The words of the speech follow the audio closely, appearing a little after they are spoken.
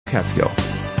Catskill.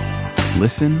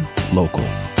 Listen local.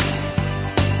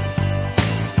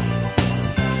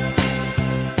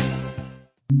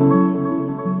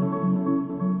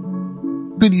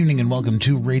 Good evening and welcome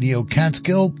to Radio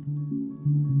Catskill,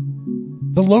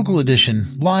 the local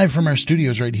edition, live from our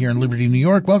studios right here in Liberty, New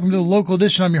York. Welcome to the local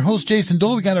edition. I'm your host, Jason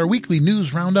Dole. We got our weekly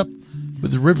news roundup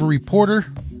with the River Reporter.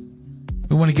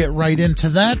 We want to get right into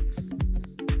that,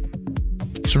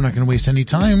 so we're not going to waste any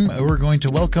time. We're going to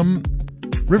welcome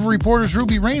River Reporter's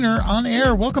Ruby Rayner on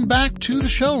air. Welcome back to the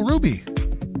show, Ruby.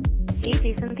 Hey,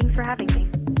 Jason. Thanks for having me.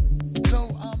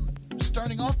 So,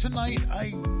 starting off tonight,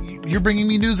 you're bringing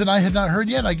me news that I had not heard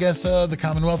yet. I guess the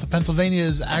Commonwealth of Pennsylvania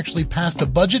has actually passed a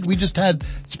budget. We just had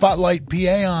Spotlight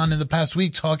PA on in the past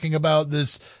week talking about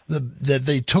this, that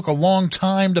they took a long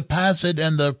time to pass it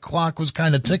and the clock was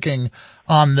kind of ticking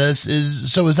on this.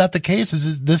 Is that the case?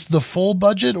 Is this the full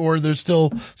budget, or there's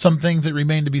still some things that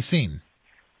remain to be seen?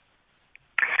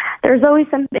 There's always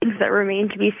some things that remain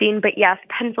to be seen, but yes,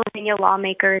 Pennsylvania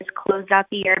lawmakers closed out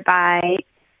the year by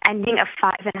ending a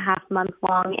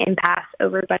 5.5-month-long impasse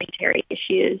over budgetary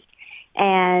issues.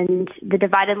 And the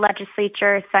divided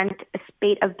legislature sent a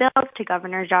spate of bills to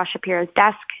Governor Josh Shapiro's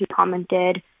desk, who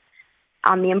commented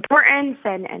on the importance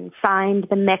and signed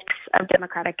the mix of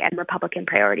Democratic and Republican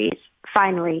priorities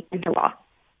finally into law.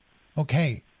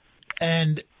 Okay.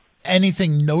 And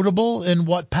anything notable in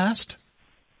what passed?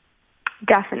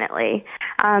 Definitely.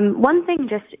 One thing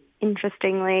just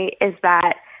interestingly is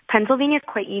that Pennsylvania is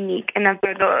quite unique in that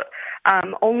they're the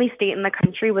only state in the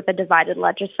country with a divided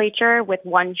legislature, with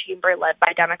one chamber led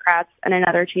by Democrats and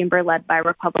another chamber led by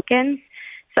Republicans.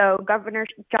 So Governor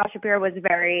Josh Shapiro was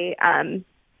very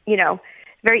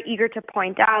eager to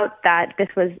point out that this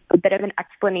was a bit of an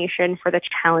explanation for the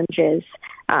challenges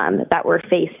that were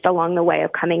faced along the way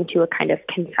of coming to a kind of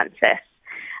consensus.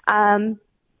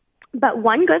 But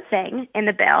one good thing in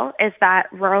the bill is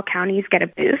that rural counties get a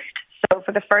boost. So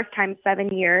for the first time in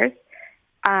 7 years,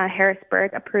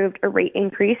 Harrisburg approved a rate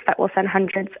increase that will send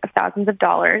hundreds of thousands of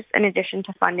dollars in addition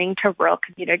to funding to rural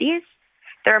communities.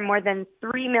 There are more than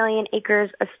 3 million acres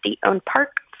of state-owned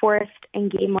park, forest, and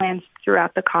game lands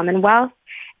throughout the Commonwealth.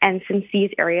 And since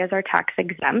these areas are tax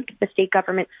exempt, the state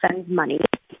government sends money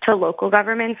to local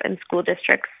governments and school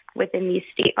districts within these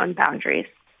state-owned boundaries.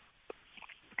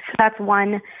 So that's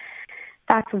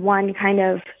one kind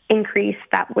of increase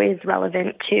that was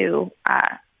relevant to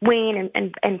Wayne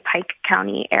and Pike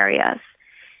County areas.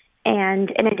 And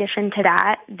in addition to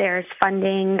that, there's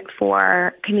funding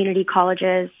for community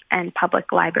colleges and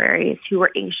public libraries who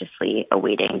are anxiously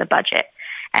awaiting the budget,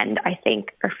 and I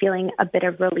think are feeling a bit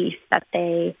of relief that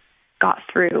they got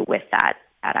through with that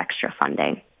extra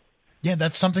funding. Yeah,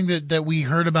 that's something that we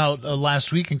heard about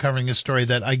last week in covering this story,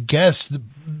 that I guess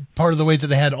part of the ways that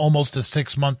they had almost a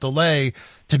 6-month delay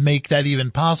to make that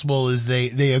even possible is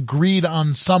they agreed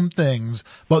on some things,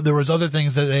 but there was other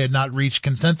things that they had not reached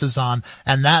consensus on,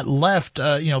 and that left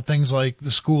things like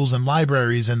the schools and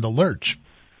libraries in the lurch.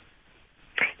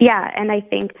 Yeah, and I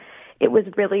think it was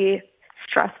really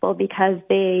stressful because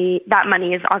that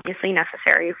money is obviously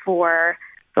necessary for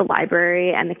the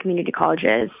library and the community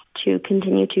colleges to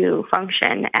continue to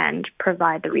function and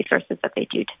provide the resources that they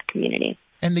do to the community.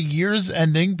 And the year's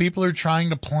ending, people are trying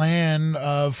to plan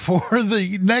for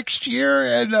the next year.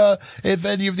 And if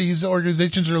any of these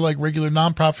organizations are like regular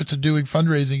nonprofits are doing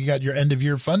fundraising, you got your end of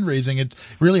year fundraising. It's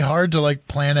really hard to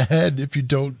plan ahead if you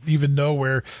don't even know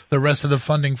where the rest of the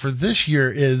funding for this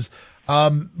year is.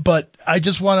 But I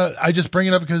just bring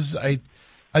it up because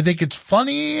I think it's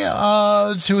funny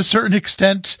to a certain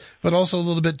extent, but also a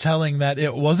little bit telling that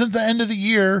it wasn't the end of the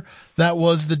year that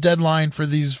was the deadline for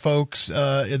these folks,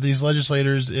 these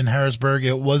legislators in Harrisburg.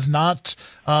 It was not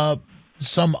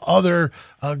some other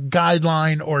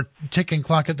guideline or ticking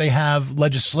clock that they have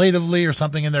legislatively or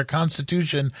something in their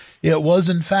constitution. It was,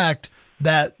 in fact,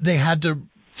 that they had to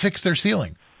fix their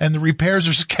ceiling. And the repairs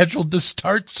are scheduled to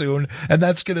start soon, and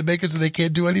that's going to make it so they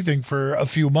can't do anything for a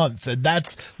few months. And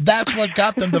that's what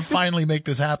got them to finally make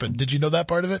this happen. Did you know that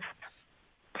part of it?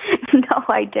 No,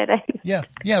 I didn't.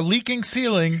 Yeah, leaking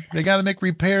ceiling. They got to make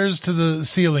repairs to the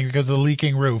ceiling because of the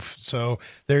leaking roof. So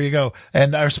there you go.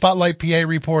 And our Spotlight PA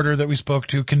reporter that we spoke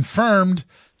to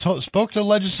spoke to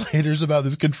legislators about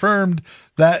this, confirmed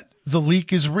that the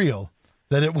leak is real,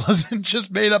 that it wasn't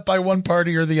just made up by one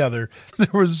party or the other. There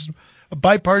was a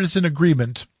bipartisan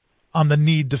agreement on the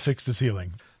need to fix the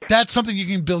ceiling. That's something you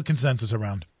can build consensus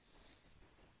around.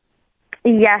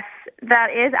 Yes, that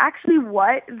is actually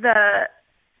what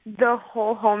the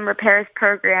whole home repairs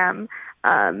program.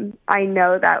 I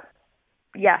know that.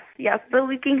 Yes, the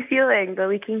leaking ceiling.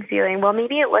 Well,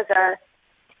 maybe it was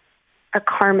a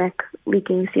karmic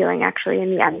leaking ceiling actually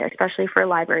in the end, especially for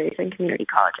libraries and community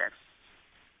colleges.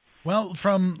 Well,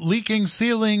 from leaking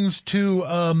ceilings to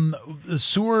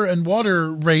sewer and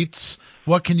water rates,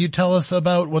 what can you tell us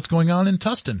about what's going on in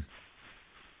Tustin?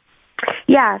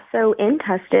 Yeah, so in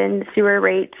Tustin, sewer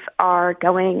rates are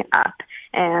going up,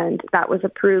 and that was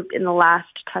approved in the last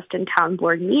Tustin Town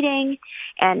Board meeting.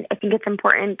 And I think it's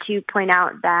important to point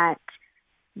out that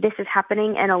this is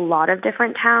happening in a lot of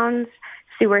different towns.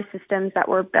 Sewer systems that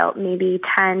were built maybe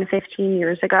 10, 15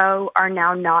 years ago are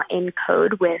now not in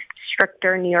code with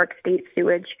stricter New York State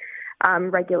sewage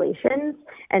regulations.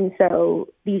 And so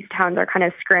these towns are kind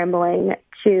of scrambling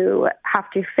to have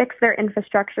to fix their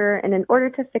infrastructure. And in order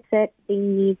to fix it, they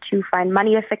need to find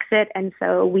money to fix it. And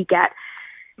so we get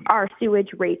our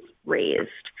sewage rates raised.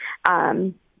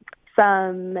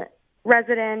 Some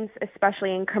residents,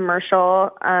 especially in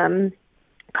commercial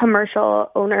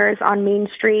owners on Main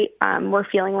Street, were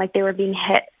feeling like they were being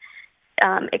hit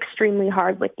extremely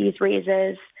hard with these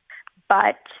raises.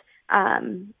 But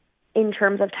in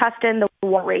terms of Tustin, the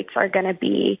water rates are going to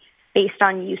be based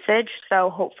on usage. So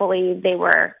hopefully they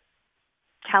were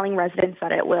telling residents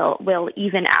that it will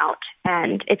even out,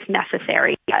 and it's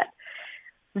necessary that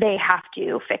they have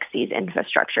to fix these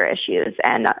infrastructure issues.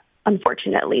 And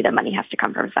unfortunately, the money has to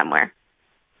come from somewhere.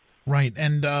 Right.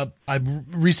 And I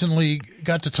recently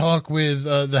got to talk with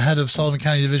the head of Sullivan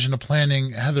County Division of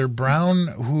Planning, Heather Brown,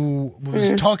 who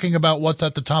was talking about what's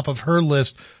at the top of her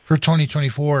list for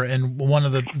 2024. And one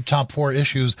of the top 4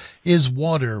 issues is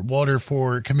water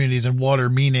for communities, and water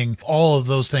meaning all of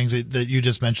those things that you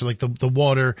just mentioned, like the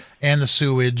water and the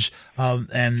sewage.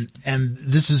 And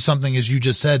this is something, as you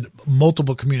just said,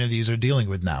 multiple communities are dealing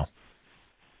with now.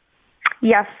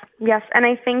 Yes. And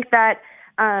I think that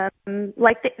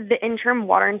like the interim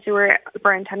water and sewer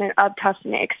superintendent of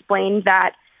Tustin explained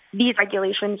that these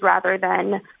regulations, rather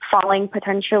than falling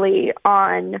potentially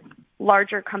on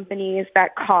larger companies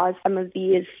that cause some of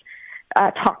these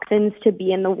toxins to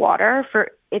be in the water,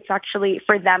 it's actually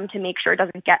for them to make sure it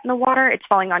doesn't get in the water. It's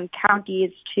falling on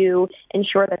counties to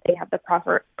ensure that they have the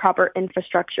proper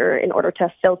infrastructure in order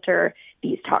to filter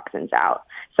these toxins out.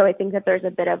 So I think that there's a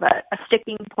bit of a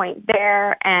sticking point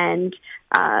there, and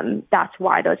that's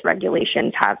why those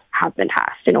regulations have been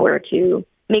passed in order to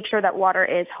make sure that water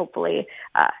is hopefully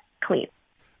clean.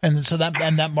 And so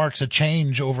that marks a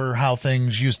change over how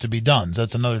things used to be done. So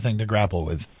that's another thing to grapple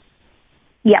with.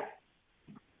 Yep.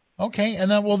 Okay, and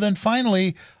then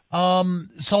finally,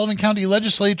 Sullivan County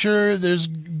Legislature, there's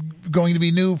going to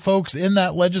be new folks in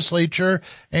that legislature,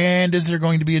 and is there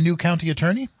going to be a new county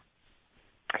attorney?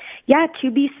 Yeah,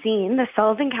 to be seen. The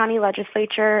Sullivan County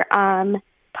Legislature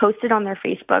posted on their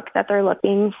Facebook that they're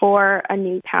looking for a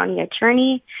new county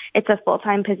attorney. It's a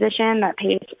full-time position that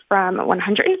pays from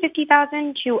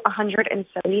 $150,000 to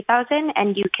 $170,000,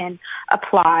 and you can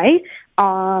apply.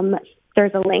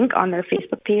 There's a link on their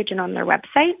Facebook page and on their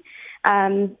website.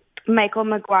 Michael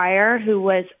McGuire, who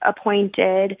was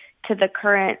appointed to the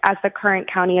current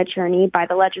county attorney by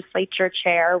the legislature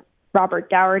chair, Robert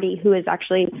Dougherty, who is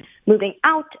actually moving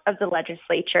out of the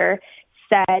legislature,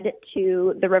 said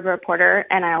to the River Reporter,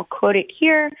 and I'll quote it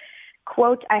here,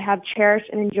 quote, "I have cherished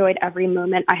and enjoyed every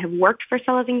moment I have worked for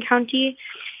Sullivan County.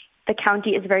 The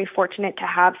county is very fortunate to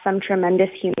have some tremendous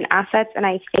human assets, and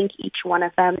I thank each one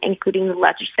of them, including the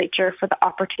legislature, for the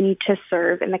opportunity to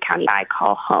serve in the county I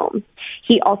call home."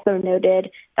 He also noted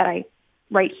that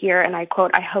right here, and I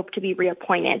quote, "I hope to be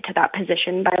reappointed to that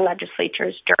position by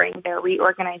legislatures during their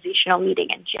reorganizational meeting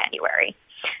in January,"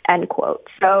 end quote.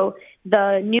 So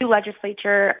the new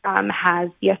legislature has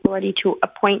the authority to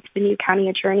appoint the new county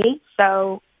attorney.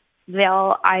 So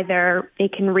they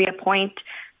can reappoint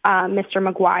Mr.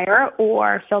 McGuire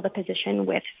or fill the position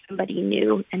with somebody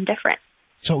new and different.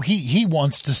 So he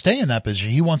wants to stay in that position.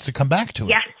 He wants to come back to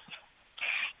it.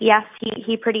 Yes.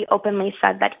 He pretty openly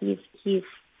said that he's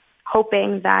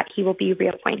hoping that he will be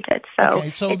reappointed. So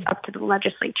it's up to the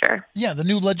legislature. Yeah, the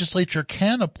new legislature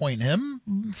can appoint him.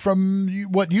 From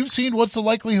what you've seen, what's the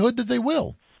likelihood that they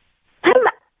will?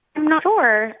 I'm not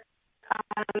sure.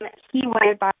 He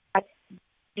went by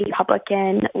the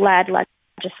Republican-led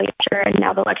legislature, and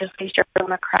now the legislature is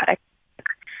Democratic.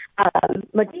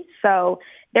 So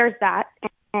there's that,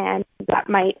 and that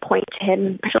might point to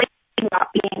him actually not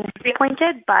being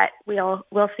reappointed, but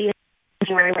we'll see if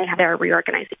they have their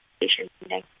reorganization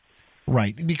meeting.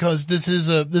 Right, because this is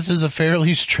a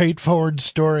fairly straightforward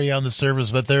story on the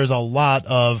surface, but there's a lot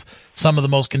of some of the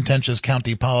most contentious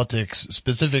county politics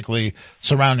specifically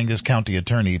surrounding this county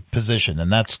attorney position,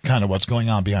 and that's kind of what's going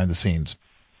on behind the scenes.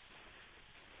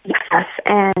 Yes,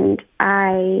 and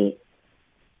I'm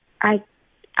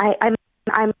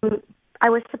I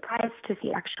was surprised to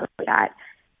see actually that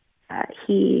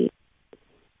he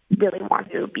really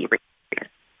wanted to be reelected.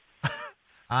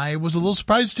 I was a little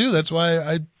surprised too. That's why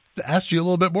I asked you a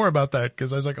little bit more about that,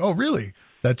 because I was like, oh, really?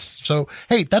 That's so,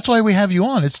 hey, that's why we have you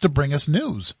on. It's to bring us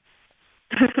news.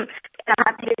 I'm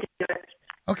happy to do it.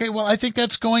 Okay, well, I think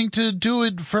that's going to do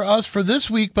it for us for this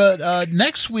week. But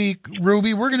next week,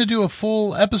 Ruby, we're going to do a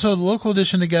full episode of Local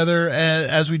Edition together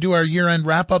as we do our year-end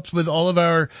wrap-ups with all of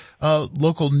our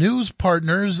local news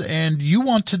partners. And you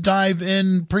want to dive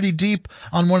in pretty deep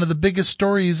on one of the biggest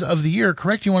stories of the year,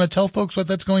 correct? You want to tell folks what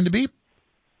that's going to be?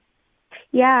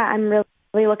 Yeah, I'm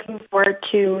really looking forward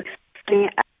to giving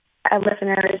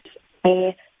listeners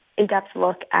a in-depth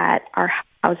look at our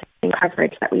housing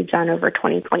coverage that we've done over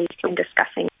 2023,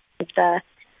 discussing the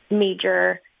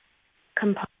major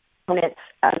components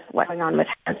of what's going on with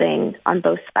housing on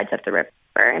both sides of the river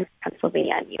in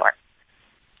Pennsylvania and New York.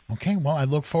 Okay, well, I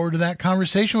look forward to that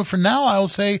conversation. But for now, I will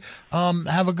say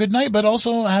have a good night, but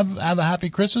also have a happy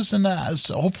Christmas and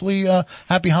hopefully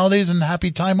happy holidays and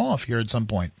happy time off here at some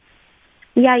point.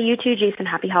 Yeah, you too, Jason.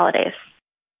 Happy holidays.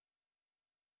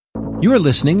 You're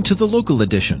listening to The Local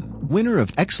Edition, winner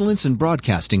of Excellence in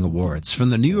Broadcasting Awards from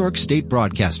the New York State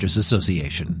Broadcasters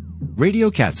Association. Radio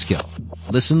Catskill.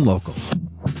 Listen local.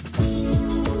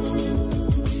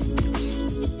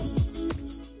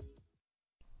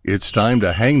 It's time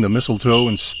to hang the mistletoe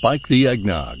and spike the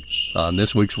eggnog. On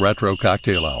this week's Retro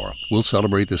Cocktail Hour, we'll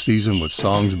celebrate the season with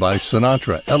songs by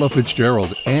Sinatra, Ella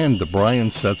Fitzgerald, and the Brian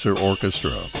Setzer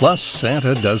Orchestra. Plus,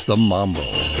 Santa does the mambo.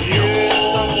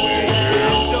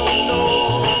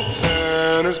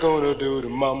 Santa's gonna do the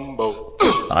mambo.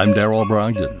 I'm Darrell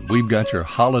Brogdon. We've got your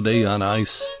holiday on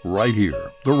ice right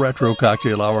here. The Retro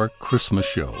Cocktail Hour Christmas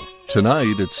Show.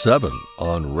 Tonight at 7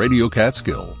 on Radio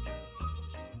Catskill.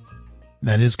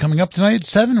 That is coming up tonight at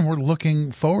 7, and we're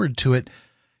looking forward to it.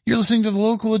 You're listening to The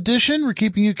Local Edition. We're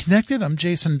keeping you connected. I'm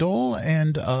Jason Dole,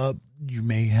 and you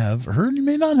may have heard, you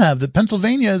may not have, that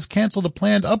Pennsylvania has canceled a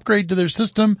planned upgrade to their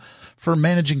system for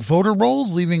managing voter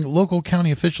rolls, leaving local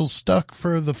county officials stuck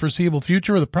for the foreseeable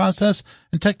future with a process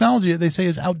and technology that they say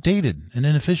is outdated and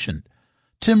inefficient.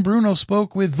 Tim Bruno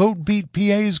spoke with VoteBeat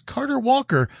PA's Carter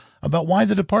Walker about why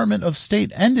the Department of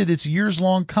State ended its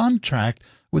years-long contract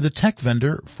with a tech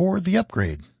vendor for the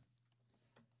upgrade.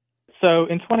 So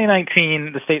in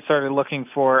 2019, the state started looking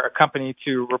for a company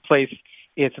to replace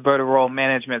its voter roll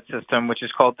management system, which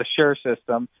is called the SURE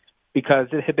system, because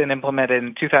it had been implemented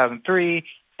in 2003,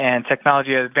 and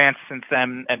technology had advanced since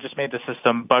then and just made the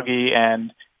system buggy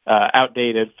and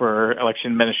outdated for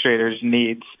election administrators'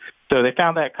 needs. So they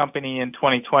found that company in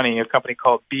 2020, a company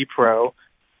called BPro,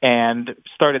 and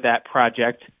started that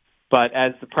project. But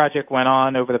as the project went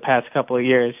on over the past couple of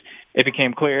years, it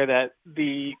became clear that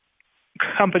the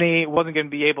company wasn't going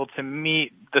to be able to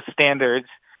meet the standards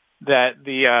that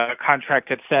the contract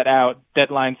had set out.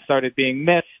 Deadlines started being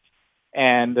missed,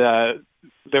 and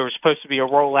there was supposed to be a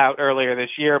rollout earlier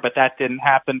this year, but that didn't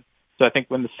happen. So I think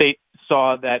when the state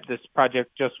saw that this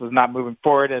project just was not moving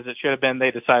forward as it should have been,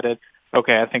 they decided,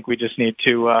 okay, I think we just need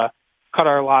to cut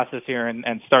our losses here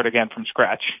and start again from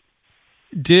scratch.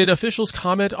 Did officials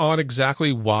comment on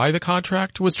exactly why the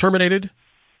contract was terminated?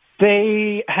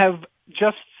 They have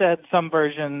just said some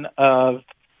version of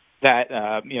that,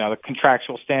 the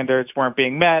contractual standards weren't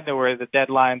being met or the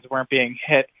deadlines weren't being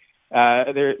hit.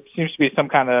 There seems to be some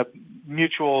kind of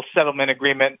mutual settlement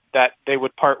agreement that they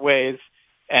would part ways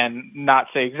and not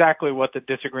say exactly what the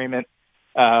disagreement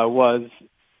was.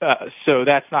 So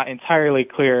that's not entirely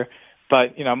clear.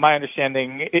 But, my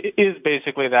understanding is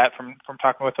basically that from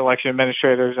talking with election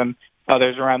administrators and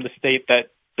others around the state,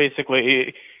 that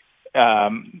basically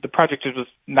the project was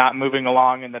not moving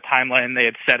along in the timeline they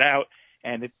had set out,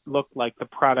 and it looked like the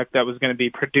product that was going to be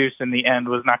produced in the end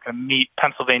was not going to meet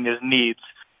Pennsylvania's needs.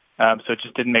 So it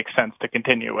just didn't make sense to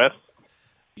continue with.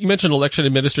 You mentioned election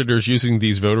administrators using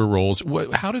these voter rolls.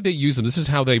 How do they use them? This is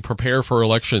how they prepare for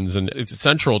elections, and it's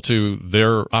central to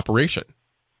their operation.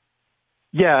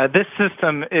 Yeah, this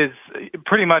system is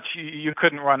pretty much, you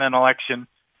couldn't run an election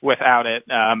without it.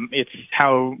 It's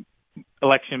how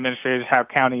election administrators, how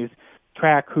counties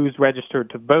track who's registered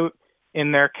to vote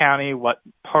in their county, what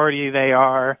party they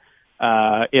are.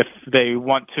 If they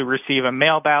want to receive a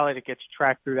mail ballot, it gets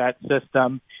tracked through that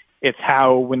system. It's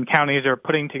how, when counties are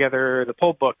putting together the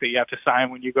poll book that you have to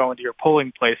sign when you go into your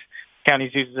polling place,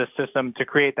 counties use this system to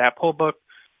create that poll book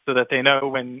so that they know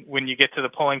when you get to the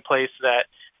polling place that,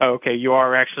 okay, you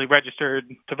are actually registered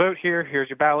to vote here. Here's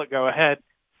your ballot. Go ahead.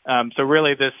 So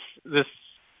really, this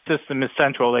system is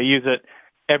central. They use it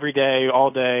every day,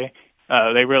 all day.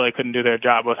 They really couldn't do their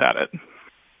job without it.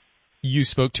 You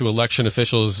spoke to election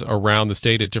officials around the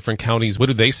state at different counties. What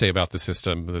do they say about the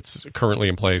system that's currently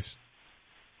in place?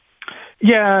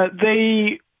 Yeah,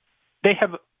 they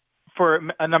have for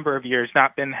a number of years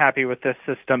not been happy with this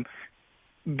system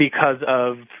because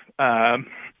of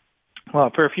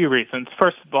for a few reasons.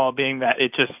 First of all, being that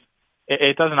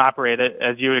it doesn't operate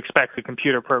as you would expect a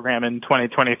computer program in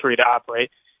 2023 to operate.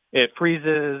 It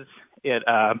freezes. It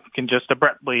can just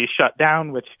abruptly shut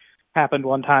down, which happened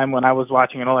one time when I was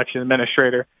watching an election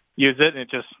administrator use it, and it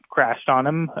just crashed on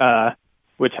him,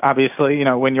 which obviously,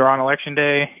 when you're on election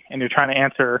day and you're trying to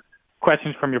answer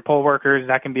questions from your poll workers,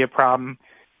 that can be a problem.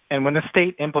 And when the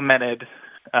state implemented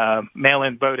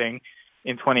mail-in voting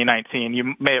in 2019,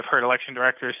 you may have heard election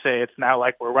directors say it's now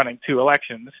like we're running two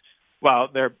elections. Well,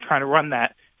 they're trying to run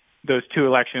those two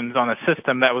elections on a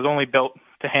system that was only built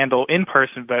to handle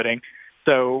in-person voting.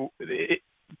 So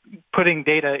putting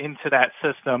data into that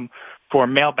system for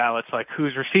mail ballots, like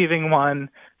who's receiving one,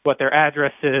 what their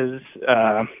address is,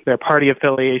 their party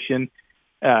affiliation,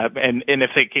 and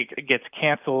if it gets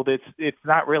canceled, it's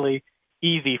not really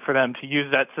easy for them to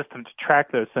use that system to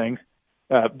track those things.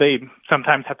 They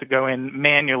sometimes have to go in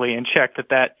manually and check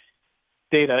that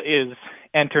data is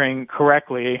entering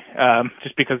correctly,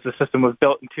 just because the system was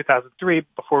built in 2003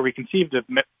 before we conceived of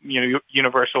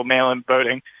universal mail-in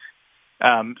voting.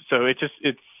 So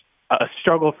it's a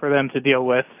struggle for them to deal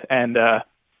with, and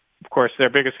of course their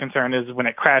biggest concern is when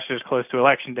it crashes close to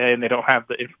election day and they don't have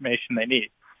the information they need.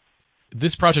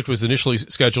 This project was initially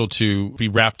scheduled to be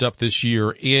wrapped up this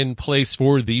year in place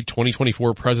for the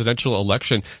 2024 presidential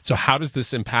election. So how does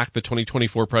this impact the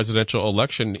 2024 presidential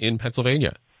election in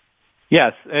Pennsylvania?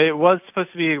 Yes, it was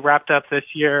supposed to be wrapped up this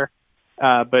year,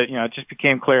 but it just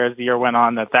became clear as the year went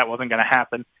on that wasn't going to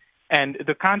happen. And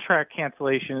the contract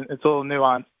cancellation, it's a little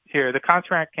nuanced here. The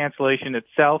contract cancellation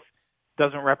itself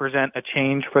doesn't represent a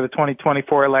change for the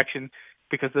 2024 election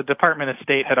because the Department of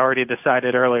State had already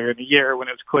decided earlier in the year when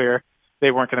it was clear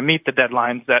they weren't going to meet the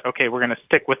deadlines that, okay, we're going to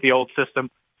stick with the old system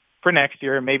for next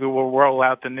year. Maybe we'll roll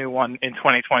out the new one in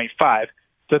 2025.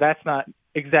 So that's not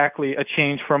exactly a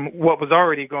change from what was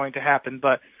already going to happen.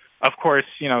 But, of course,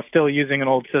 still using an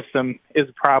old system is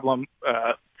a problem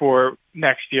for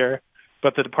next year.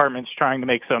 But the department's trying to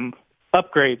make some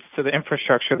upgrades to the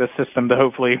infrastructure of the system to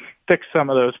hopefully fix some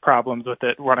of those problems with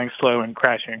it running slow and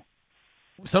crashing.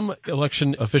 Some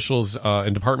election officials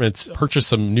and departments purchased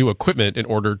some new equipment in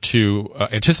order to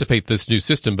anticipate this new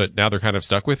system, but now they're kind of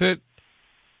stuck with it?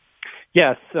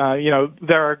 Yes. There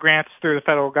are grants through the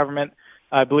federal government,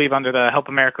 I believe under the Help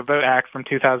America Vote Act from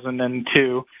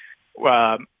 2002,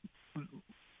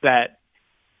 that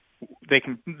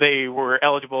they were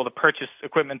eligible to purchase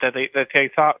equipment that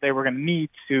they thought they were going to need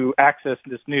to access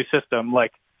this new system,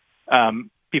 like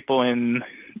people in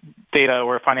data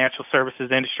or financial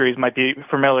services industries might be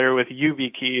familiar with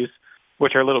UV keys,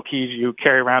 which are little keys you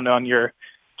carry around on your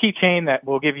keychain that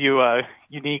will give you a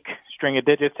unique string of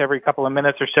digits every couple of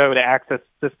minutes or so to access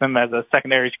the system as a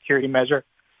secondary security measure.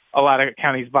 A lot of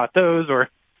counties bought those, or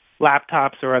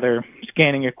laptops or other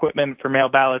scanning equipment for mail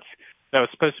ballots that was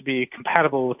supposed to be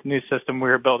compatible with the new system we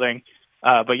were building.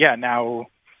 But now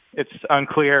it's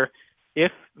unclear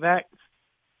if that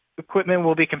equipment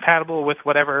will be compatible with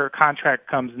whatever contract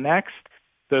comes next.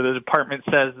 So the department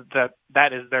says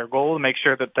that is their goal, to make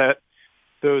sure that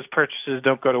those purchases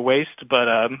don't go to waste, but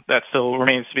that still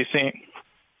remains to be seen.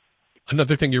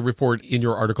 Another thing you report in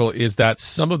your article is that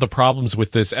some of the problems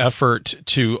with this effort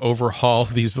to overhaul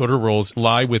these voter rolls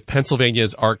lie with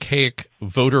Pennsylvania's archaic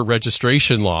voter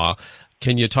registration law.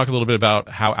 Can you talk a little bit about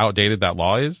how outdated that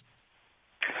law is?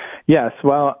 Yes.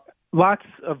 Well, lots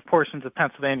of portions of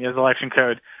Pennsylvania's election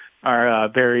code are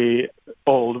very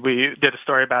old. We did a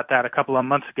story about that a couple of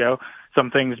months ago.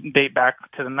 Some things date back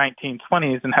to the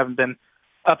 1920s and haven't been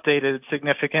updated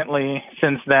significantly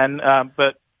since then.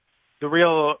 But the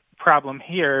real problem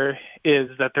here is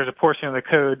that there's a portion of the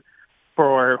code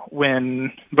for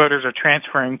when voters are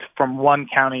transferring from one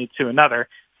county to another.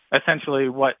 Essentially,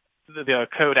 what the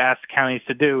code asks counties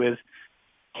to do is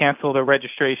cancel their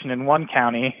registration in one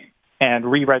county and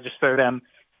re-register them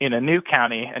in a new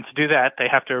county. And to do that, they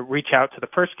have to reach out to the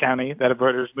first county that a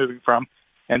voter is moving from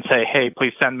and say, hey,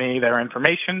 please send me their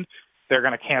information. They're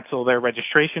going to cancel their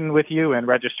registration with you and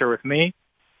register with me.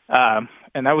 And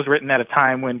that was written at a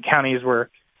time when counties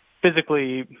were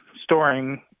physically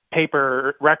storing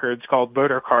paper records called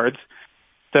voter cards.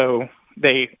 So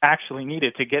they actually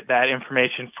needed to get that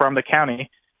information from the county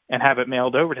and have it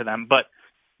mailed over to them. But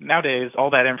nowadays,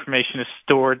 all that information is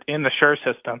stored in the SURE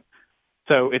system.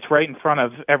 So it's right in front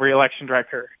of every election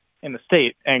director in the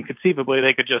state. And conceivably,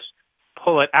 they could just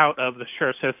pull it out of the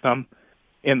SURE system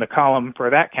in the column for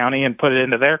that county and put it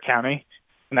into their county.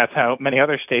 And that's how many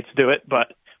other states do it.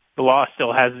 But the law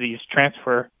still has these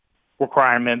transfer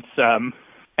requirements,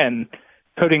 and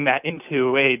coding that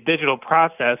into a digital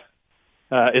process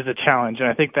is a challenge. And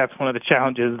I think that's one of the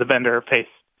challenges the vendor faced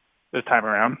this time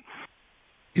around.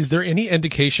 Is there any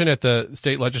indication at the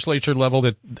state legislature level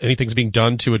that anything's being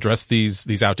done to address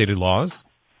these outdated laws?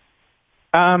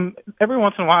 Every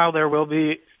once in a while there will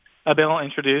be a bill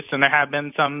introduced, and there have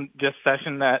been some this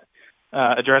session that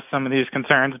address some of these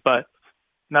concerns, but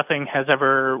nothing has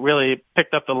ever really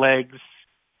picked up the legs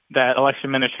that election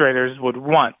administrators would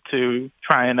want to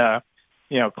try and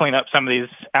clean up some of these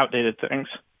outdated things.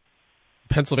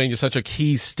 Pennsylvania is such a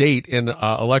key state in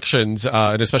elections,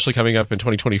 and especially coming up in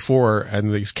 2024,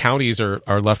 and these counties are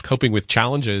left coping with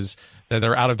challenges that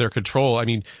are out of their control. I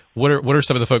mean, what are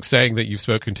some of the folks saying that you've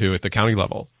spoken to at the county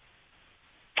level?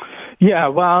 Yeah,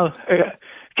 well,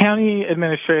 county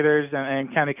administrators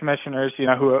and county commissioners,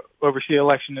 who oversee the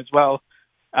election as well,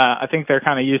 I think they're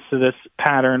kind of used to this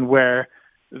pattern where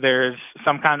there's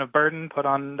some kind of burden put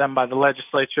on them by the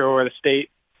legislature or the state,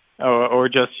 or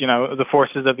just, the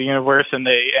forces of the universe, and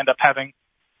they end up having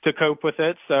to cope with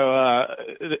it. So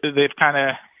they've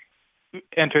kind of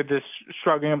entered this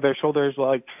shrugging of their shoulders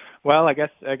like, well, I guess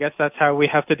that's how we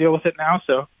have to deal with it now.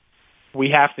 So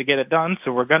we have to get it done.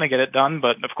 So we're going to get it done.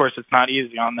 But, of course, it's not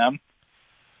easy on them.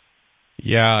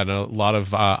 Yeah, and a lot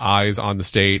of eyes on the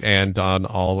state and on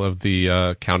all of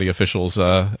the county officials,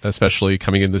 especially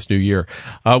coming in this new year.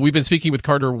 We've been speaking with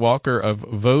Carter Walker of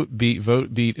VoteBeat.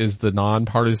 VoteBeat is the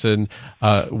nonpartisan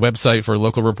website for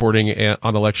local reporting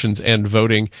on elections and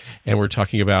voting. And we're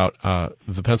talking about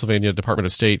the Pennsylvania Department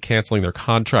of State canceling their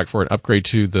contract for an upgrade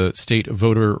to the state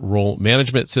voter roll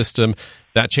management system.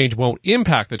 That change won't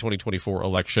impact the 2024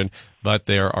 election, but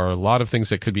there are a lot of things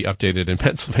that could be updated in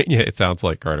Pennsylvania, it sounds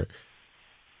like, Carter.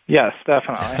 Yes,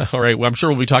 definitely. All right. Well, I'm sure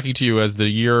we'll be talking to you as the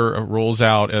year rolls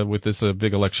out with this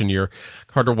big election year.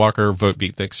 Carter Walker,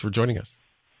 VoteBeat. Thanks for joining us.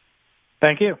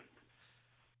 Thank you.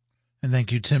 And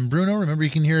thank you, Tim Bruno. Remember, you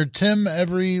can hear Tim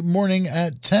every morning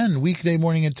at 10, weekday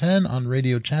morning at 10 on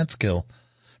Radio Catskill.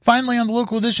 Finally, on the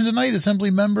local edition tonight,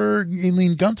 Assembly member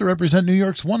Aileen Gunther represents New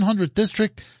York's 100th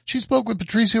district. She spoke with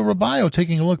Patricio Robayo,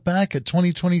 taking a look back at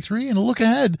 2023 and a look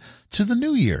ahead to the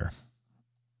new year.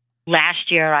 Last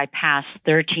year, I passed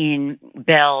 13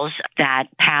 bills that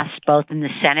passed both in the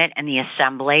Senate and the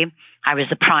Assembly. I was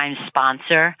the prime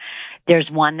sponsor. There's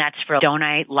one that's for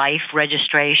Donate Life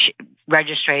registration.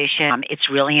 It's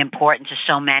really important to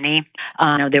so many.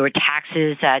 There were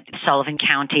taxes that Sullivan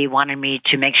County wanted me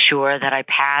to make sure that I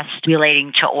passed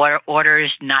relating to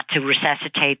orders not to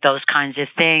resuscitate, those kinds of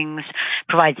things.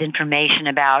 Provides information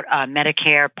about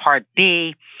Medicare Part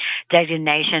B,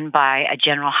 designation by a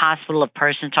general hospital of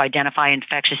persons to identify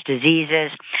infectious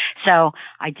diseases. So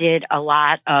I did a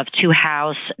lot of two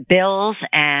House bills,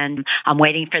 and I'm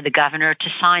waiting for the governor to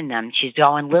sign them. She's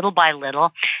going little by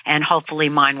little, and hopefully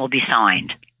mine will be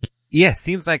signed. Yeah,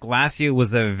 seems like last year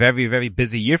was a very, very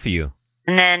busy year for you.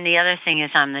 And then the other thing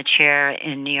is I'm the chair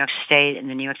in New York State, in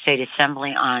the New York State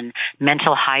Assembly on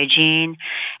mental hygiene,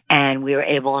 and we were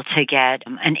able to get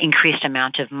an increased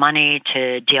amount of money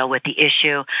to deal with the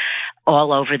issue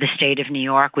all over the state of New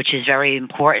York, which is very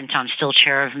important. I'm still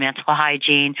chair of mental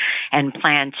hygiene and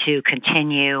plan to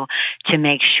continue to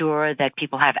make sure that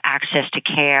people have access to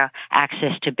care,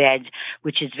 access to beds,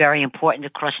 which is very important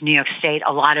across New York State.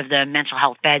 A lot of the mental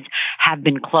health beds have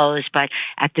been closed, but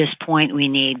at this point we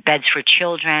need beds for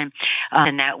children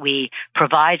and that we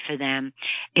provide for them.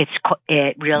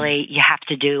 It really, you have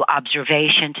to do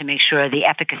observation to make sure the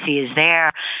efficacy is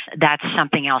there. That's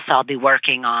something else I'll be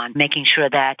working on, making sure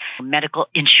that medical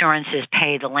insurances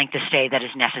pay the length of stay that is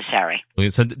necessary.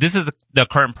 So this is the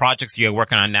current projects you're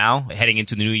working on now, heading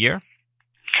into the new year?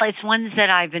 It's ones that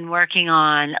I've been working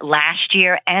on last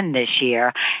year and this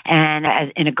year. And as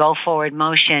in a go-forward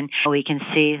motion, we can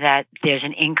see that there's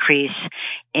an increase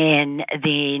in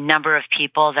the number of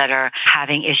people that are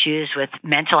having issues with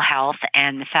mental health.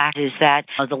 And the fact is that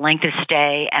the length of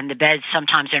stay and the beds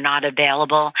sometimes are not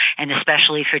available, and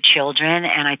especially for children.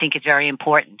 And I think it's very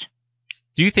important.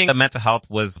 Do you think mental health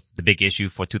was the big issue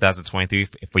for 2023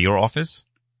 for your office?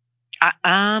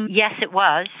 Yes, it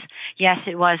was. Yes,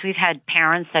 it was. We've had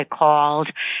parents that called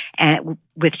and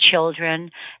with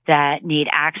children that need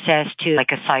access to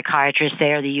like a psychiatrist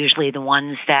there. They're usually the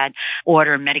ones that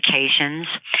order medications,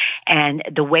 and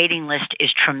the waiting list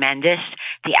is tremendous.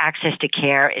 The access to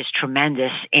care is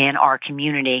tremendous in our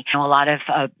community. A lot of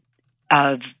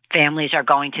families are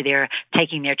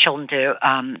taking their children to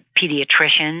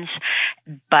pediatricians,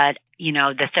 but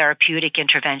the therapeutic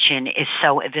intervention is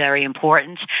so very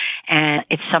important, and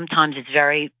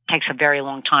takes a very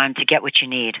long time to get what you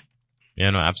need.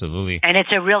 Yeah, no, absolutely. And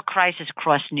it's a real crisis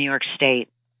across New York State.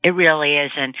 It really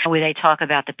is. And when they talk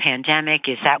about the pandemic,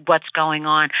 is that what's going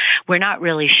on? We're not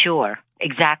really sure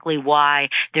exactly why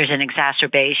there's an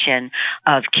exacerbation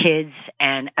of kids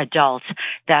and adults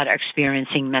that are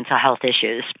experiencing mental health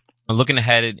issues. Looking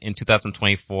ahead in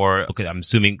 2024, I'm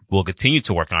assuming we'll continue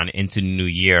to work on it into the new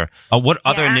year. What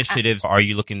other initiatives are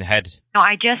you looking ahead?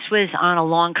 I just was on a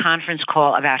long conference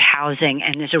call about housing,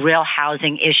 and there's a real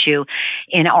housing issue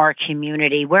in our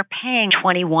community. We're paying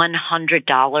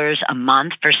 $2,100 a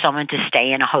month for someone to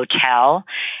stay in a hotel,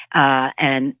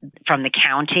 and from the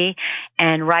county.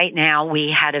 And right now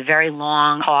we had a very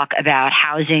long talk about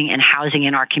housing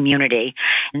in our community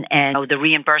and the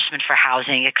reimbursement for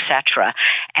housing, etc.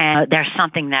 And there's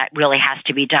something that really has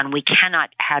to be done. We cannot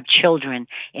have children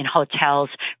in hotels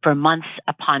for months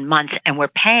upon months, and we're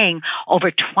paying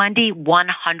over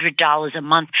 $2,100 a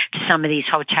month to some of these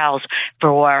hotels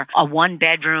for a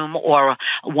one-bedroom or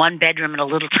one-bedroom and a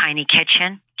little tiny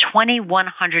kitchen.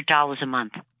 $2,100 a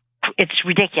month. It's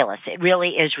ridiculous. It really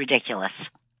is ridiculous.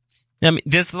 I mean,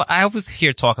 I always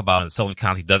hear talk about Sullivan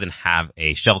County doesn't have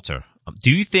a shelter.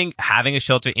 Do you think having a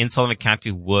shelter in Sullivan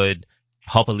County would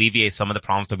help alleviate some of the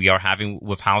problems that we are having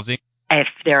with housing? If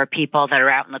there are people that are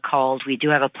out in the cold, we do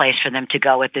have a place for them to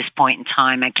go at this point in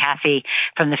time. And Kathy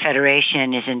from the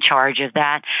Federation is in charge of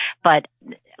that. But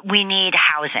we need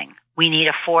housing. We need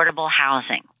affordable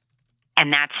housing.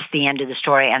 And that's the end of the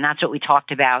story. And that's what we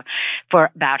talked about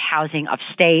about housing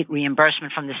upstate,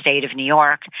 reimbursement from the state of New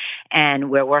York.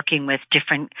 And we're working with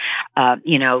different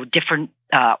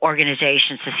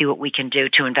organizations to see what we can do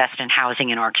to invest in housing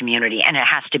in our community. And it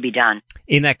has to be done.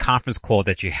 In that conference call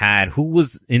that you had, who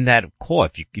was in that call?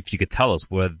 If you could tell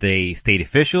us, were they state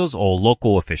officials or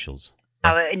local officials?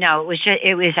 No,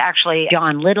 it was actually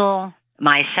John Little,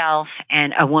 myself,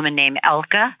 and a woman named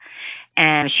Elka.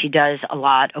 And she does a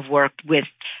lot of work with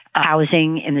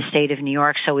housing in the state of New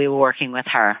York, so we were working with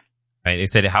her. Right. They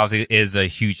said housing is a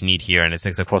huge need here, and it's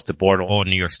across the board. All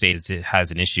New York State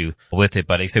has an issue with it.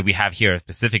 But they said we have here a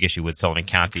specific issue with Sullivan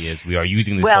County is we are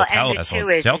using this hotel as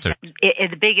a shelter.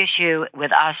 The big issue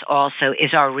with us also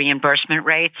is our reimbursement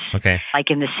rates. Okay. Like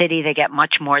in the city, they get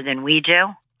much more than we do.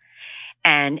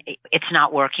 And it's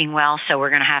not working well, so we're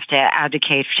going to have to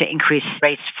advocate to increase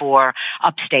rates for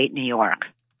upstate New York.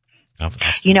 One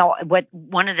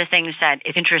of the things that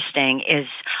is interesting is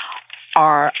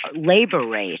our labor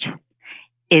rate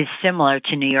is similar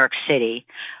to New York City,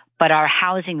 but our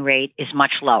housing rate is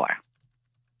much lower.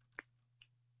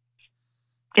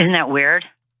 Isn't that weird?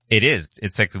 It is.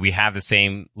 It's like we have the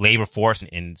same labor force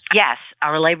in. Yes,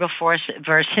 our labor force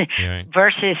versus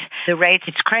the rates.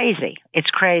 It's crazy. It's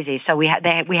crazy. So we have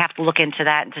to look into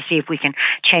that and to see if we can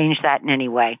change that in any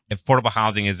way. Affordable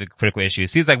housing is a critical issue. It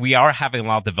seems like we are having a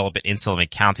lot of development in Sullivan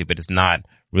County, but it's not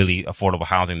really affordable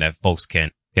housing that folks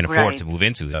can afford to move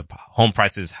into. Home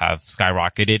prices have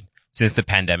skyrocketed since the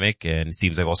pandemic, and it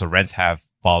seems like also rents have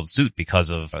followed suit because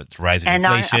of the rise in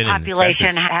inflation. And our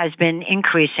population has been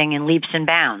increasing in leaps and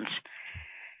bounds.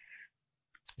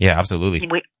 Yeah, absolutely.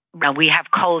 We have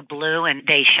code blue, and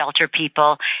they shelter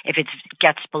people if it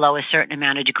gets below a certain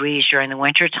amount of degrees during the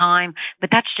winter time. But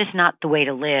that's just not the way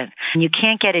to live. You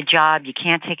can't get a job. You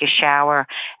can't take a shower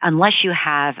unless you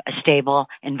have a stable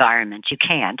environment. You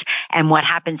can't. And what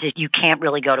happens is you can't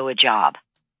really go to a job.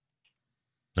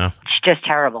 No. It's just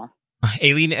terrible.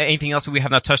 Aileen, anything else that we have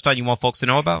not touched on you want folks to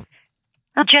know about?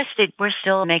 Just that we're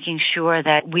still making sure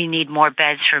that we need more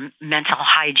beds for mental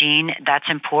hygiene. That's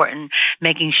important.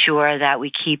 Making sure that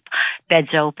we keep beds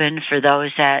open for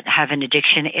those that have an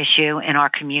addiction issue in our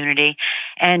community.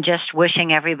 And just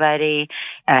wishing everybody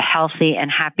a healthy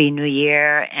and happy new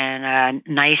year and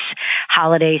a nice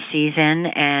holiday season.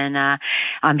 And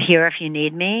I'm here if you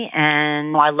need me.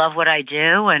 And I love what I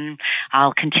do, and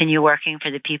I'll continue working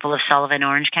for the people of Sullivan,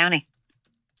 Orange County.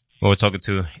 Well, we're talking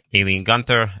to Aileen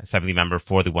Gunther, Assembly member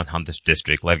for the 100th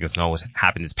District, letting us know what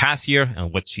happened this past year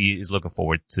and what she is looking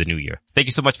forward to the new year. Thank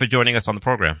you so much for joining us on the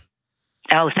program.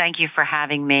 Oh, thank you for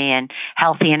having me, and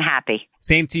healthy and happy.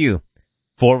 Same to you.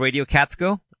 For Radio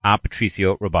Catskill, I'm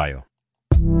Patricio Roballo.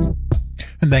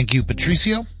 And thank you,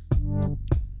 Patricio.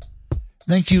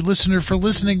 Thank you, listener, for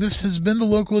listening. This has been the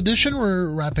local edition.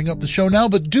 We're wrapping up the show now,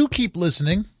 but do keep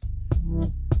listening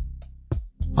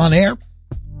on air.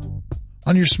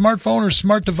 On your smartphone or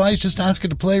smart device, just ask it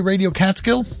to play Radio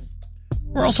Catskill.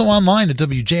 We're also online at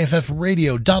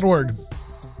wjffradio.org.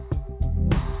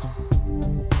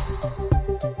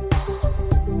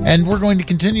 And we're going to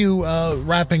continue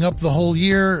wrapping up the whole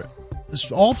year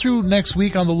all through next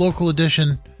week on the local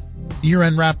edition.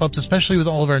 Year-end wrap-ups, especially with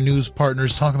all of our news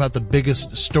partners, talk about the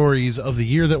biggest stories of the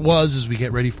year that was as we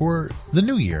get ready for the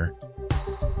new year.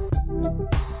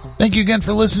 Thank you again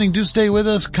for listening. Do stay with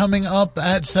us. Coming up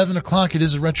at 7 o'clock, it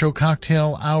is a Retro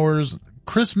Cocktail Hours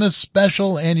Christmas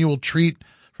special annual treat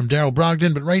from Daryl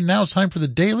Brogdon. But right now, it's time for the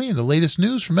daily and the latest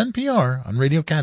news from NPR on Radio Catskills.